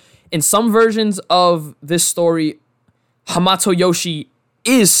Turtles. In some versions of this story, Hamato Yoshi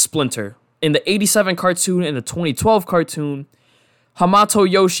is Splinter. In the 87 cartoon and the 2012 cartoon, Hamato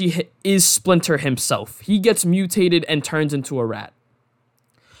Yoshi is Splinter himself. He gets mutated and turns into a rat.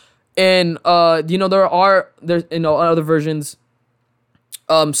 And, there are other versions.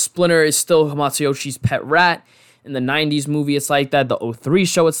 Splinter is still Hamato Yoshi's pet rat. In the 90s movie, it's like that. The '03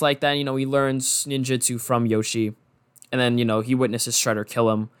 show, it's like that. He learns ninjutsu from Yoshi. And then, he witnesses Shredder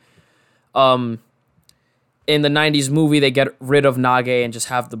kill him. In the 90s movie, they get rid of Nage and just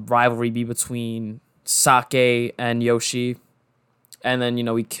have the rivalry be between Sake and Yoshi. And then,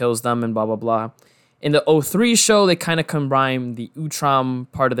 he kills them and blah, blah, blah. In the '03 show, they kind of combine the Utrom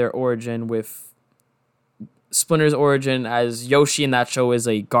part of their origin with Splinter's origin, as Yoshi in that show is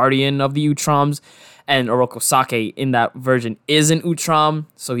a guardian of the Utroms, and Oroku Sake in that version is an Utrom,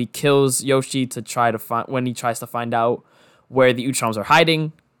 so he kills Yoshi to try to find when he tries to find out where the Utroms are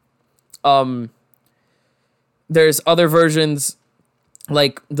hiding. There's other versions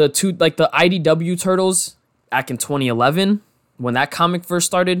like the IDW Turtles back in 2011 when that comic first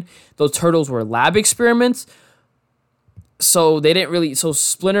started. Those turtles were lab experiments. So they didn't really. So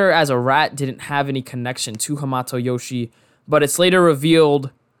Splinter as a rat didn't have any connection to Hamato Yoshi, but it's later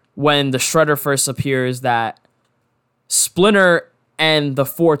revealed when the Shredder first appears that Splinter and the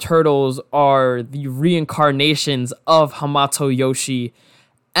 4 turtles are the reincarnations of Hamato Yoshi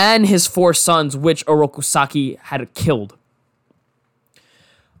and his 4 sons, which Oroku Saki had killed.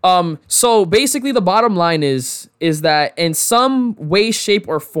 So basically, the bottom line is that in some way, shape,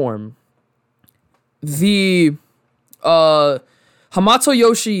 or form, the Hamato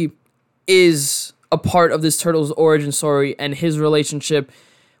Yoshi is a part of this Turtles origin story, and his relationship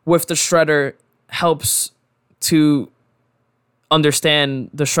with the Shredder helps to understand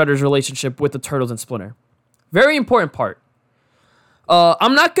the Shredder's relationship with the Turtles and Splinter. Very important part.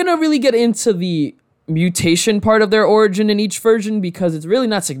 I'm not going to really get into the mutation part of their origin in each version because it's really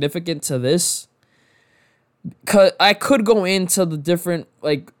not significant to this. I could go into the different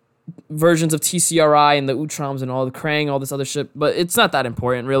versions of TCRI and the Utroms and all the Krang, all this other shit, but it's not that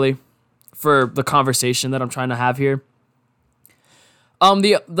important really for the conversation that I'm trying to have here.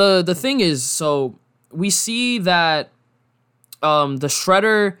 The thing is, so we see that the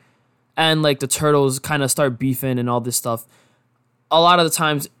Shredder and the Turtles kind of start beefing and all this stuff. A lot of the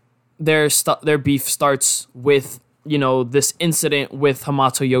times their beef starts with this incident with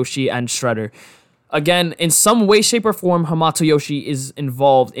Hamato Yoshi and Shredder. Again, in some way, shape, or form, Hamato Yoshi is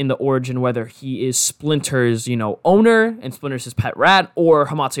involved in the origin, whether he is Splinter's, owner and Splinter's his pet rat, or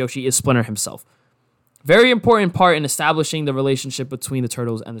Hamato Yoshi is Splinter himself. Very important part in establishing the relationship between the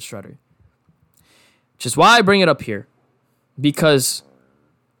Turtles and the Shredder. Which is why I bring it up here. Because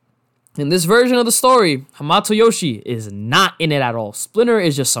in this version of the story, Hamato Yoshi is not in it at all. Splinter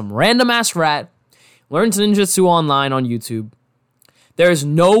is just some random-ass rat, learns ninjutsu online on YouTube. There is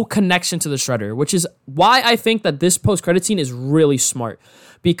no connection to the Shredder, which is why I think that this post-credit scene is really smart.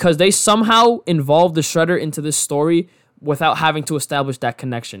 Because they somehow involve the Shredder into this story without having to establish that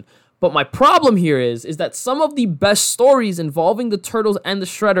connection. But my problem here is that some of the best stories involving the Turtles and the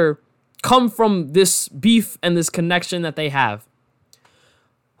Shredder come from this beef and this connection that they have.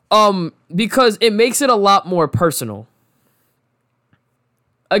 Because it makes it a lot more personal.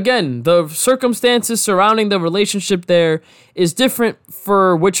 Again, the circumstances surrounding the relationship there is different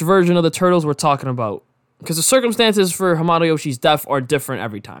for which version of the Turtles we're talking about. Because the circumstances for Hamato Yoshi's death are different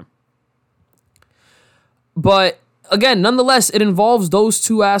every time. But, again, nonetheless, it involves those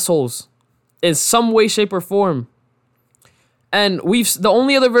two assholes in some way, shape, or form. And the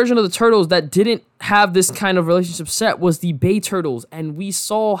only other version of the Turtles that didn't have this kind of relationship set was the Bay Turtles. And we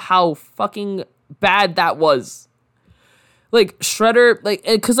saw how fucking bad that was. Like, Shredder,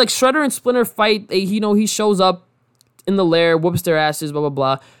 because Shredder and Splinter fight, he shows up in the lair, whoops their asses, blah, blah,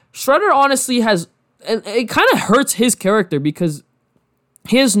 blah. Shredder honestly has, and it kind of hurts his character because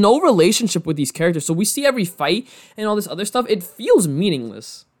he has no relationship with these characters. So we see every fight and all this other stuff. It feels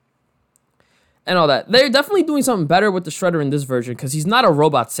meaningless. And all that. They're definitely doing something better with the Shredder in this version because he's not a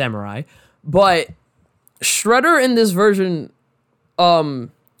robot samurai. But Shredder in this version,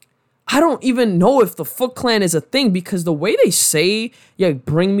 I don't even know if the Foot Clan is a thing because the way they say,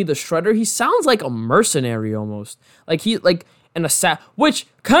 bring me the Shredder, he sounds like a mercenary almost. Like an assassin, which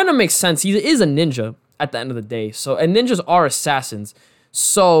kind of makes sense. He is a ninja at the end of the day. So, and ninjas are assassins.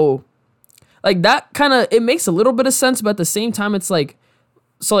 So, that kind of, it makes a little bit of sense, but at the same time, it's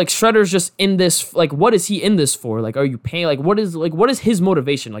so Shredder's just in this, what is he in this for? Are you paying, what is his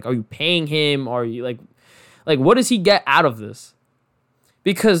motivation? Are you paying him? Are you, what does he get out of this?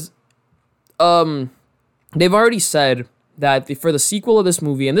 Because, they've already said that for the sequel of this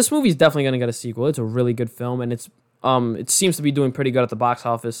movie, and this movie is definitely going to get a sequel. It's a really good film, and it seems to be doing pretty good at the box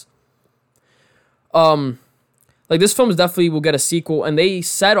office. This film definitely will get a sequel, and they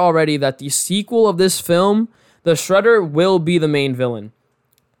said already that the sequel of this film, the Shredder will be the main villain.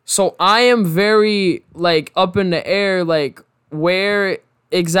 So I am very, up in the air, where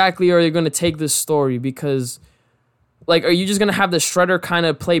exactly are they going to take this story? Because, are you just going to have the Shredder kind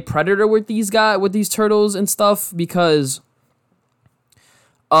of play Predator with these turtles and stuff? Because,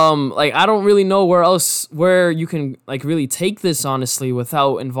 I don't really know where you can, really take this, honestly,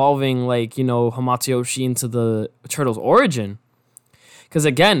 without involving, Hamato Yoshi into the turtles' origin. Because,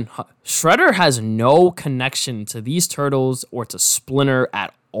 again, Shredder has no connection to these turtles or to Splinter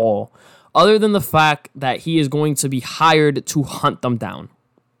at all, other than the fact that he is going to be hired to hunt them down.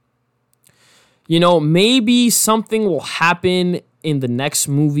 Maybe something will happen in the next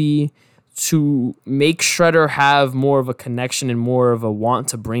movie to make Shredder have more of a connection and more of a want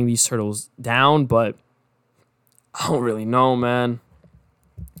to bring these turtles down, but I don't really know, man.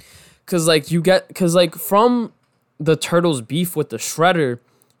 Because, from the turtles' beef with the Shredder,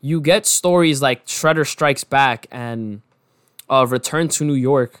 you get stories like Shredder Strikes Back and Return to New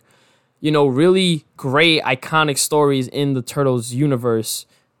York. Really great, iconic stories in the Turtles universe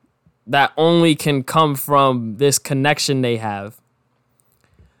that only can come from this connection they have.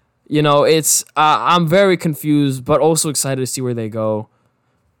 It's I'm very confused, but also excited to see where they go.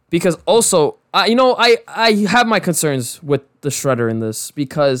 Because also, I have my concerns with the Shredder in this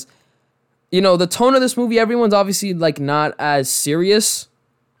because, the tone of this movie, everyone's obviously not as serious,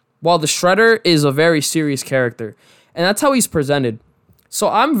 while the Shredder is a very serious character. And that's how he's presented. So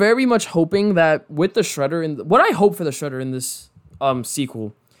I'm very much hoping that with the Shredder, what I hope for the Shredder in this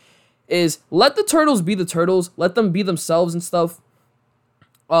sequel is let the Turtles be the Turtles. Let them be themselves and stuff.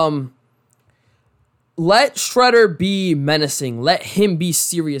 Let Shredder be menacing. Let him be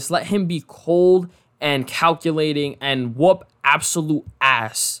serious. Let him be cold and calculating and whoop absolute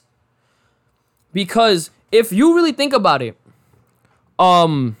ass. Because if you really think about it,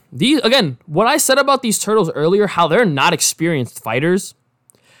 what I said about these turtles earlier, how they're not experienced fighters,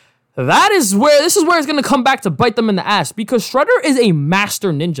 this is where it's going to come back to bite them in the ass, because Shredder is a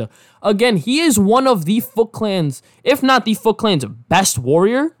master ninja. Again, he is one of the Foot Clan's, if not the Foot Clan's best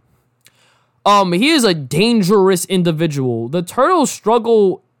warrior. He is a dangerous individual. The turtles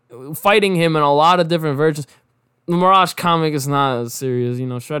struggle fighting him in a lot of different versions. the Mirage comic is not as serious. You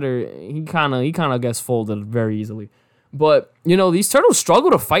know, Shredder, he kind of gets folded very easily. But, you know, these turtles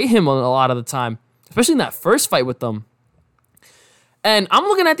struggle to fight him a lot of the time, especially in that first fight with them. And I'm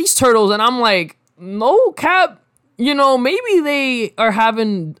looking at these turtles and I'm like, no cap, you know, maybe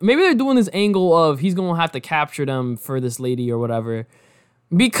they're doing this angle of he's going to have to capture them for this lady or whatever.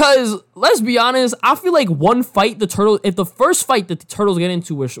 Because, let's be honest, I feel like one fight if the first fight that the turtles get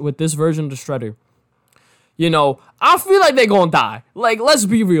into with this version of the Shredder, you know, I feel like they're gonna die. Like, let's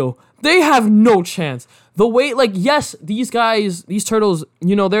be real. They have no chance. The way, like, yes, these turtles,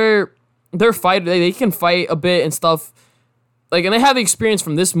 you know, they're fight. They can fight a bit and stuff. Like, and they have the experience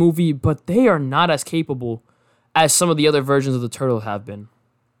from this movie, but they are not as capable as some of the other versions of the turtle have been.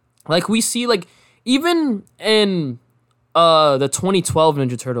 Like, we see, like, even in the 2012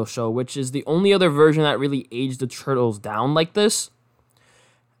 Ninja Turtle show, which is the only other version that really aged the turtles down like this.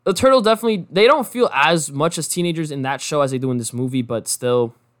 The turtles definitely, they don't feel as much as teenagers in that show as they do in this movie, but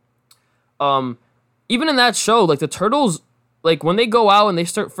still, even in that show, like, the turtles, like, when they go out and they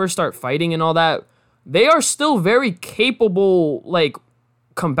first start fighting and all that, they are still very capable, like,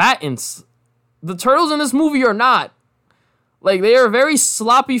 combatants. The turtles in this movie are not. Like, they are very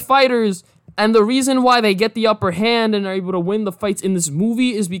sloppy fighters. And the reason why they get the upper hand and are able to win the fights in this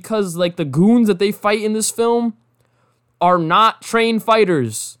movie is because, like, the goons that they fight in this film are not trained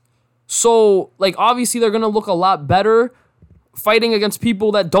fighters. So, like, obviously they're going to look a lot better fighting against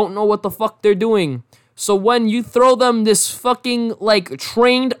people that don't know what the fuck they're doing. So when you throw them this fucking, like,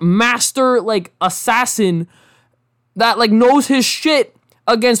 trained master, like, assassin that, like, knows his shit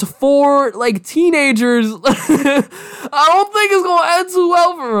against 4, like, teenagers, I don't think it's gonna end too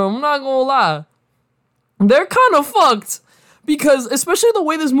well for him. I'm not gonna lie. They're kind of fucked. Because, especially the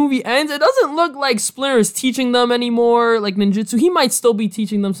way this movie ends, it doesn't look like Splinter is teaching them anymore, like ninjutsu. He might still be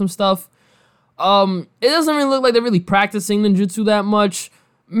teaching them some stuff. It doesn't really look like they're really practicing ninjutsu that much.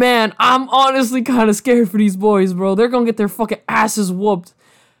 Man, I'm honestly kind of scared for these boys, bro. They're gonna get their fucking asses whooped.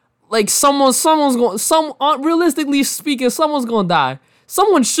 Like, realistically speaking, someone's gonna die.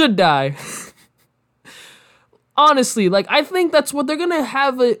 Someone should die. Honestly, like, I think that's what they're gonna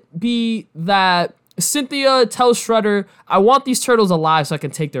have it be, that Cynthia tells Shredder, I want these turtles alive so I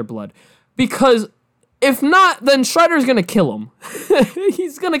can take their blood. Because if not, then Shredder's gonna kill him.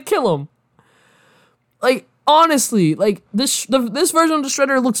 He's gonna kill him. Like, honestly, like, this version of the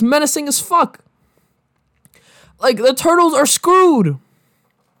Shredder looks menacing as fuck. Like, the turtles are screwed.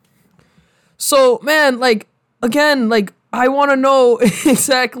 So, man, like, again, like, I want to know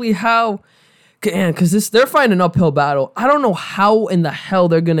exactly how, because they're fighting an uphill battle. I don't know how in the hell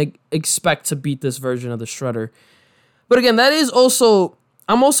they're going to expect to beat this version of the Shredder. But again, that is also,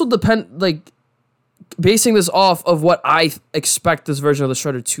 I'm also basing this off of what I expect this version of the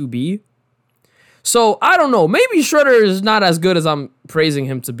Shredder to be. So, I don't know. Maybe Shredder is not as good as I'm praising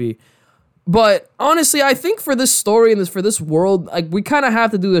him to be. But honestly, I think for this story and for this world, like, we kind of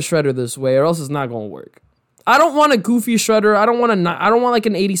have to do the Shredder this way, or else it's not going to work. I don't want a goofy Shredder. I don't want like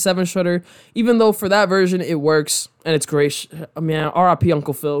an 87 Shredder, even though for that version it works and it's great. I mean, R.I.P.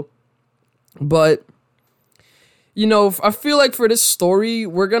 Uncle Phil. But, you know, I feel like for this story,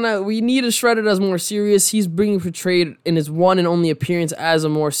 we need a Shredder that's more serious. He's being portrayed in his one and only appearance as a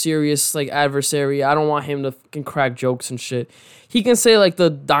more serious, like, adversary. I don't want him to fucking crack jokes and shit. He can say, like, the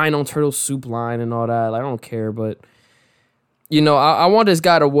Dino Turtle soup line and all that. Like, I don't care, but, you know, I want this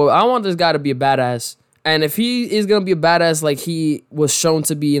guy to be a badass. And if he is going to be a badass like he was shown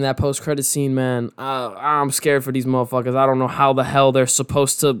to be in that post-credit scene, man, I'm scared for these motherfuckers. I don't know how the hell they're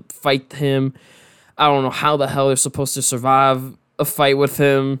supposed to fight him. I don't know how the hell they're supposed to survive a fight with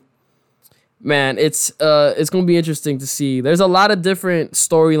him. Man, it's going to be interesting to see. There's a lot of different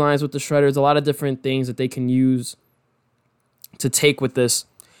storylines with the Shredders, a lot of different things that they can use to take with this.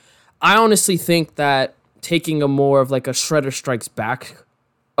 I honestly think that taking a more of like a Shredder Strikes Back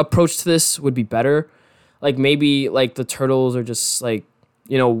approach to this would be better. Like, maybe, like, the turtles are just, like,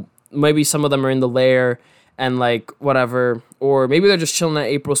 you know, maybe some of them are in the lair and, like, whatever. Or maybe they're just chilling at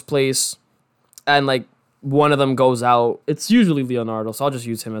April's place and, like, one of them goes out. It's usually Leonardo, so I'll just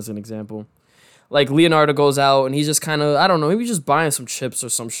use him as an example. Like, Leonardo goes out and he's just kind of, I don't know, maybe he's just buying some chips or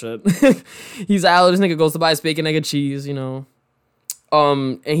some shit. He's out, this nigga goes to buy his bacon, egg, and cheese, you know.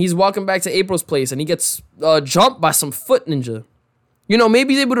 And he's walking back to April's place and he gets jumped by some foot ninja. You know,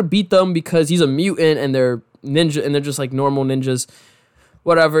 maybe he's able to beat them because he's a mutant and they're ninja and they're just like normal ninjas.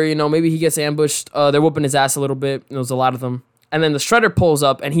 Whatever, you know, maybe he gets ambushed. They're whooping his ass a little bit. There's a lot of them. And then the Shredder pulls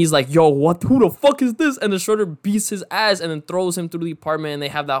up and he's like, yo, who the fuck is this? And the Shredder beats his ass and then throws him through the apartment and they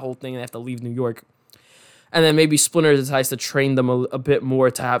have that whole thing. They have to leave New York. and then maybe Splinter decides to train them a bit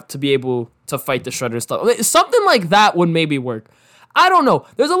more to be able to fight the Shredder and stuff. Something like that would maybe work. I don't know.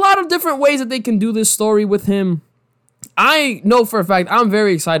 There's a lot of different ways that they can do this story with him. I know for a fact I'm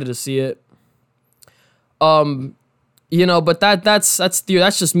very excited to see it. But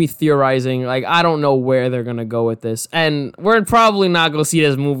that's just me theorizing. Like, I don't know where they're gonna go with this, and we're probably not gonna see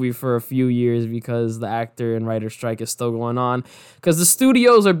this movie for a few years because the actor and writer strike is still going on. Because the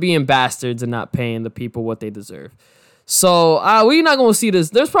studios are being bastards and not paying the people what they deserve. So we're not gonna see this.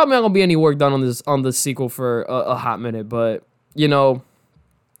 There's probably not gonna be any work done on the sequel for a hot minute. But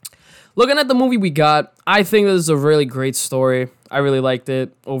looking at the movie we got, I think this is a really great story. I really liked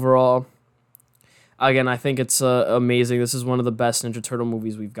it overall. Again, I think it's amazing. This is one of the best Ninja Turtle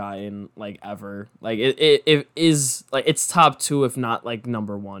movies we've gotten, like, ever. Like, it is, like, it's top 2, if not, like,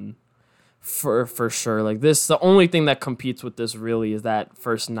 number 1 for sure. Like, the only thing that competes with this really is that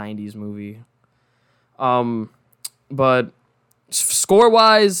first 90s movie. But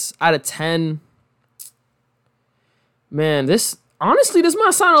score-wise, out of 10, man, this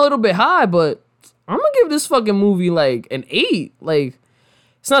might sound a little bit high, but I'm gonna give this fucking movie, like, an 8. Like,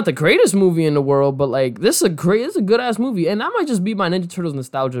 it's not the greatest movie in the world, but, like, this is a good-ass movie. And that might just be my Ninja Turtles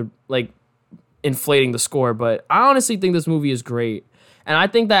nostalgia, like, inflating the score. But I honestly think this movie is great. And I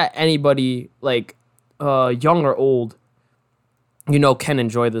think that anybody, like, young or old, can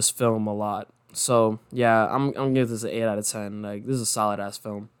enjoy this film a lot. So, yeah, I'm going to give this an 8 out of 10. Like, this is a solid-ass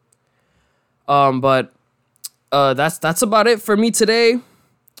film. But that's about it for me today.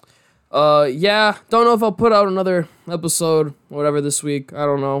 Yeah, don't know if I'll put out another episode or whatever this week. I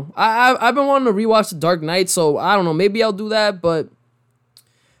don't know. I've been wanting to rewatch The Dark Knight, so I don't know. Maybe I'll do that, but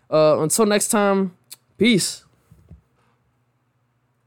until next time, peace.